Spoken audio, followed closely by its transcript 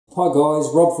Hi guys,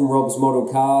 Rob from Rob's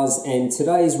Model Cars, and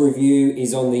today's review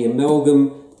is on the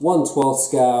Amalgam 1/12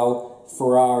 scale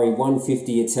Ferrari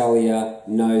 150 Italia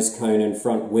nose cone and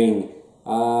front wing.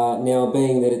 Now,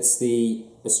 being that it's the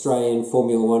Australian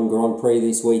Formula 1 Grand Prix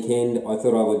this weekend, I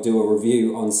thought I would do a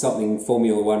review on something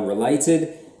Formula 1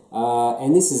 related.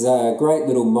 And this is a great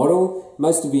little model.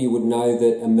 Most of you would know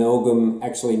that Amalgam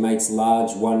actually makes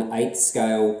large 1/8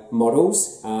 scale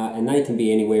models, and they can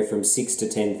be anywhere from $6,000 to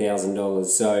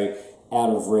 $10,000, so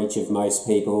out of reach of most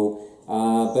people.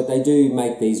 But they do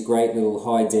make these great little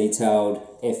high detailed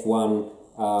F1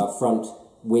 front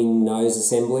wing nose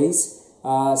assemblies.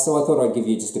 So I thought I'd give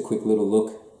you just a quick little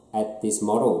look at this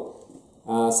model.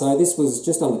 So this was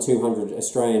just under 200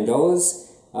 Australian dollars.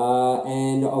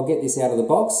 And I'll get this out of the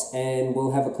box and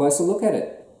we'll have a closer look at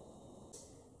it.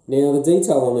 Now, the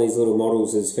detail on these little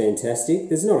models is fantastic.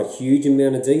 There's not a huge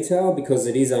amount of detail because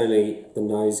it is only the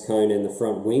nose cone and the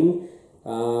front wing,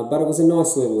 but it was a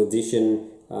nice little addition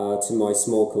to my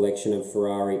small collection of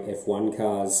Ferrari F1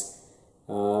 cars.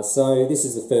 So this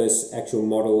is the first actual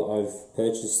model I've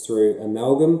purchased through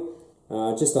Amalgam,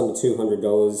 just under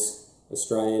 $200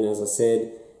 Australian, as I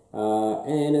said.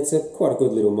 And it's quite a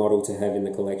good little model to have in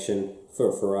the collection for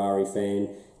a Ferrari fan.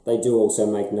 They do also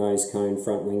make nose cone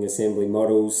front wing assembly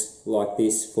models like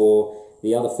this for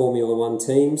the other Formula 1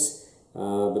 teams,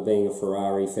 but being a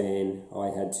Ferrari fan, I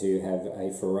had to have a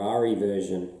Ferrari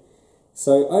version.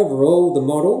 So overall, the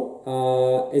model,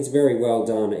 it's very well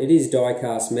done. It is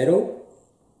die-cast metal,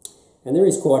 and there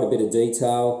is quite a bit of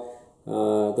detail.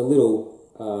 The little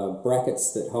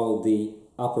brackets that hold the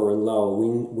upper and lower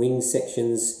wing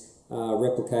sections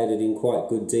replicated in quite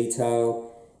good detail.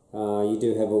 You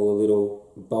do have all the little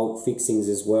bolt fixings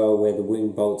as well where the wing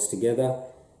bolts together.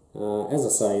 As I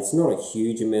say, it's not a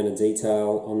huge amount of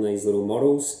detail on these little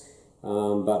models,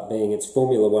 but being it's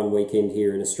Formula 1 weekend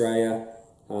here in Australia,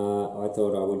 I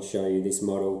thought I would show you this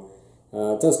model.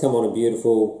 It does come on a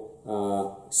beautiful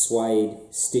suede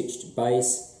stitched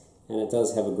base, and it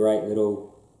does have a great little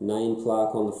name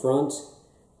plaque on the front.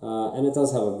 And it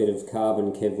does have a bit of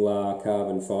carbon Kevlar,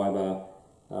 carbon fibre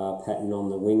pattern on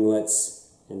the winglets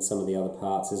and some of the other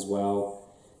parts as well.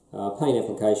 Paint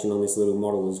application on this little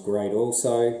model is great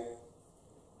also.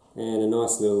 And a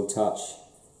nice little touch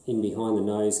in behind the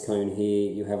nose cone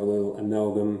here. You have a little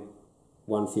Amalgam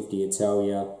 150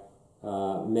 Italia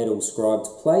metal scribed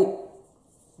plate.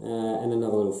 And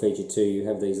another little feature too, you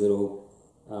have these little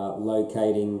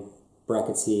locating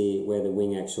brackets here where the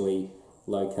wing actually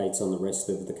locates on the rest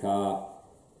of the car.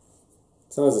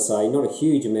 So as I say, not a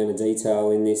huge amount of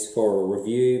detail in this for a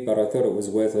review, but I thought it was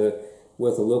worth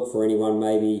a look for anyone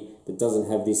maybe that doesn't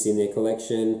have this in their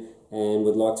collection and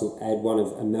would like to add one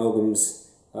of Amalgam's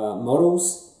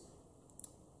models.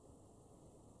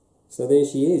 So there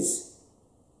she is,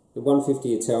 the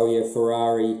 150 Italia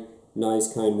Ferrari nose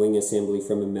cone wing assembly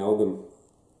from Amalgam.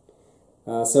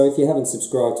 So if you haven't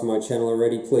subscribed to my channel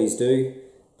already, please do.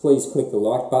 Please click the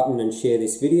like button and share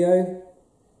this video,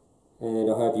 and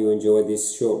I hope you enjoyed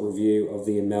this short review of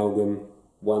the Amalgam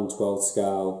 1/12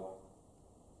 scale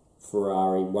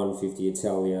Ferrari 150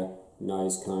 Italia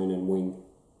nose cone and wing.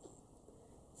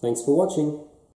 Thanks for watching.